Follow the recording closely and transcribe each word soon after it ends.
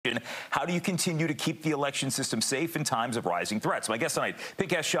election. How do you continue to keep the election system safe in times of rising threats? My guest tonight,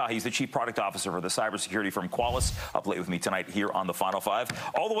 Pinkesh Shah. He's the Chief Product Officer for the cybersecurity firm Qualys. Up late with me tonight here on the Final Five,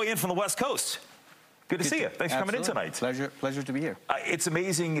 all the way in from the West Coast. Good to see you. Thanks for coming in tonight. Pleasure to be here. It's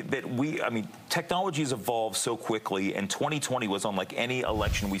amazing that technology has evolved so quickly, and 2020 was unlike any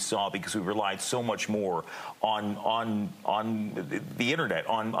election we saw because we relied so much more on the internet,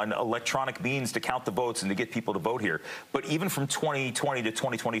 on electronic means to count the votes and to get people to vote here. But even from 2020 to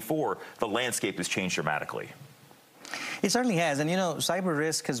 2024, the landscape has changed dramatically. It certainly has, and you know, cyber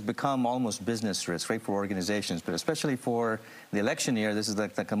risk has become almost business risk, right, for organizations, but especially for the election year, this is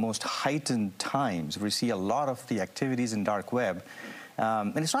like the most heightened times. We see a lot of the activities in dark web.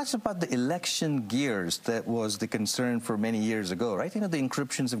 And it's not just about the election gears that was the concern for many years ago, right? You know, the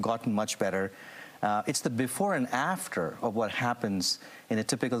encryptions have gotten much better. It's the before and after of what happens in a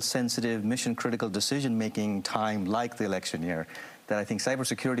typical sensitive, mission-critical decision-making time like the election year that I think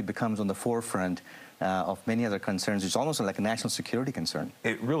cybersecurity becomes on the forefront of many other concerns. It's almost like a national security concern.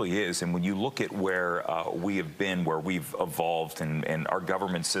 It really is. And when you look at where we have been, where we've evolved, and our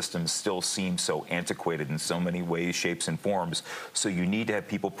government systems still seem so antiquated in so many ways, shapes, and forms. So you need to have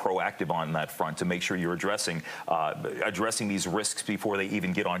people proactive on that front to make sure you're addressing these risks before they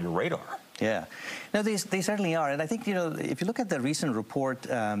even get on your radar. Yeah, no, they certainly are. And I think, you know, if you look at the recent report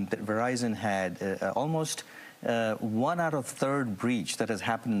that Verizon had, almost 1 out of 3 breach that has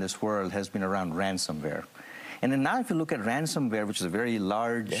happened in this world has been around ransomware. And then now if you look at ransomware, which is a very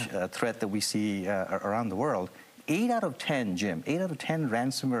large threat that we see around the world, 8 out of 10, Jim, 8 out of 10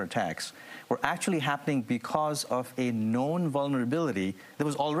 ransomware attacks were actually happening because of a known vulnerability that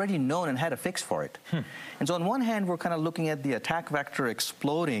was already known and had a fix for it. And so on one hand, we're kind of looking at the attack vector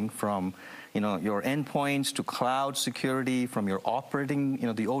exploding from, you know, your endpoints to cloud security, from your operating, you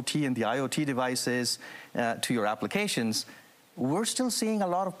know, the OT and the IoT devices to your applications. We're still seeing a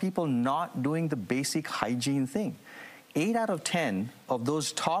lot of people not doing the basic hygiene thing. 8 out of 10 of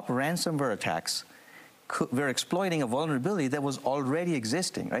those top ransomware attacks were exploiting a vulnerability that was already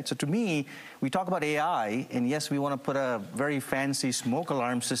existing, right? So to me, we talk about AI, and yes, we want to put a very fancy smoke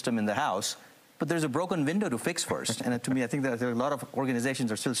alarm system in the house, but there's a broken window to fix first. And to me, I think that there are a lot of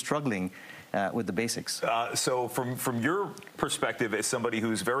organizations are still struggling with the basics. So from your perspective as somebody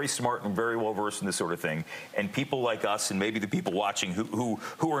who's very smart and very well versed in this sort of thing, and people like us and maybe the people watching who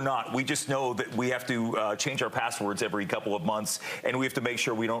are not, we just know that we have to change our passwords every couple of months, and we have to make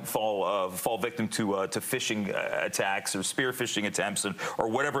sure we don't fall victim to phishing attacks or spear phishing attempts or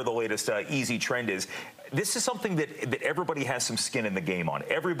whatever the latest easy trend is. This is something that everybody has some skin in the game on.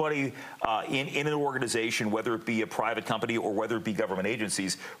 Everybody in an organization, whether it be a private company or whether it be government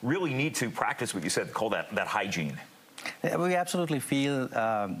agencies, really need to practice what you said, call that hygiene. We absolutely feel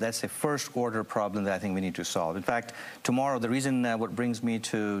that's a first-order problem that I think we need to solve. In fact, tomorrow, the reason what brings me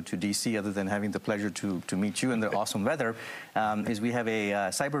to D.C., other than having the pleasure to meet you in the awesome weather, is we have a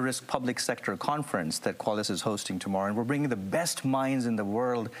cyber risk public sector conference that Qualys is hosting tomorrow, and we're bringing the best minds in the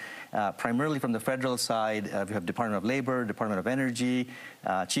world, primarily from the federal side. We have Department of Labor, Department of Energy,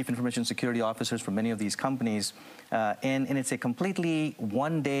 Chief Information Security Officers from many of these companies. And it's a completely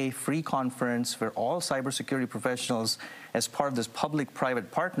one-day free conference for all cybersecurity professionals as part of this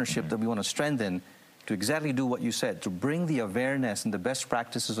public-private partnership that we want to strengthen to exactly do what you said, to bring the awareness and the best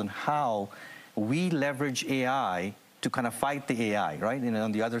practices on how we leverage AI to kind of fight the AI, right? And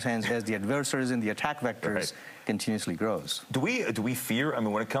on the other hand, as the adversaries and the attack vectors continuously grows. Do we fear, I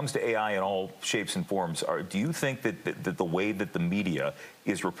mean, when it comes to AI in all shapes and forms, do you think that the way that the media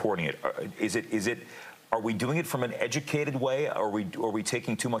is reporting it, are we doing it from an educated way? Are we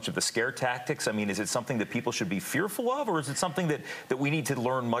taking too much of the scare tactics? I mean, is it something that people should be fearful of, or is it something that we need to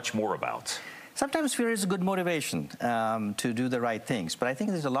learn much more about? Sometimes fear is a good motivation to do the right things, but I think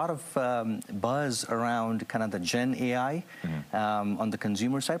there's a lot of buzz around kind of the Gen AI on the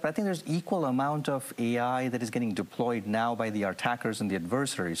consumer side, but I think there's equal amount of AI that is getting deployed now by the attackers and the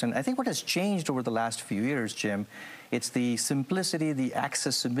adversaries. And I think what has changed over the last few years, Jim, it's the simplicity, the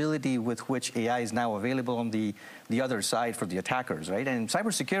accessibility with which AI is now available on the other side for the attackers, right? And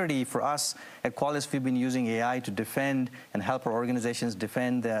cybersecurity, for us at Qualys, we've been using AI to defend and help our organizations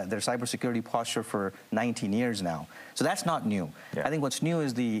defend their cybersecurity posture for 19 years now. So that's not new. I think what's new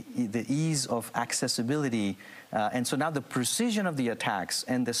is the ease of accessibility. And so now the precision of the attacks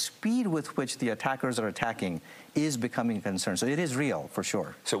and the speed with which the attackers are attacking is becoming a concern. So it is real, for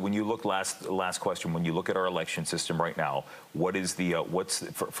sure. So when you look, last question, when you look at our election system right now, what is the,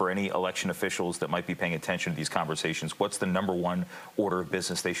 for any election officials that might be paying attention to these conversations, what's the #1 order of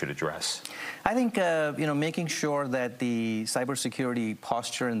business they should address? I think, you know, making sure that the cybersecurity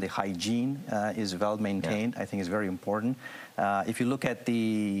posture and the hygiene is well maintained, I think is very important. If you look at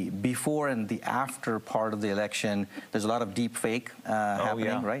the before and the after part of the election, there's a lot of deep fake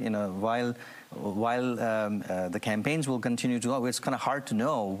happening, right? While the campaigns will continue to go, it's kind of hard to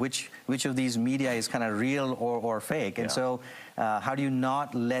know which of these media is kind of real or fake. And so how do you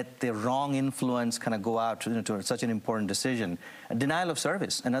not let the wrong influence kind of go out to such an important decision? Denial of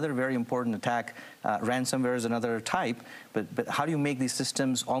service, another very important attack. Ransomware is another type, but how do you make these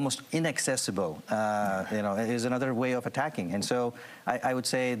systems almost inaccessible? Is another way of attacking. And so I would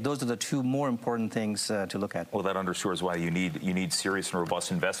say those are the two more important things to look at. Well, that underscores why you need serious and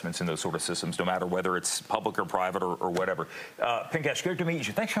robust investments in those sort of systems, no matter whether it's public or private or whatever. Pinkesh, good to meet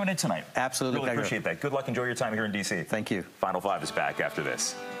you. Thanks for coming in tonight. Absolutely. Really appreciate that. Good luck. Enjoy your time here in D.C. Thank you. Final Five is back after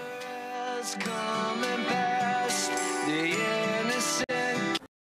this.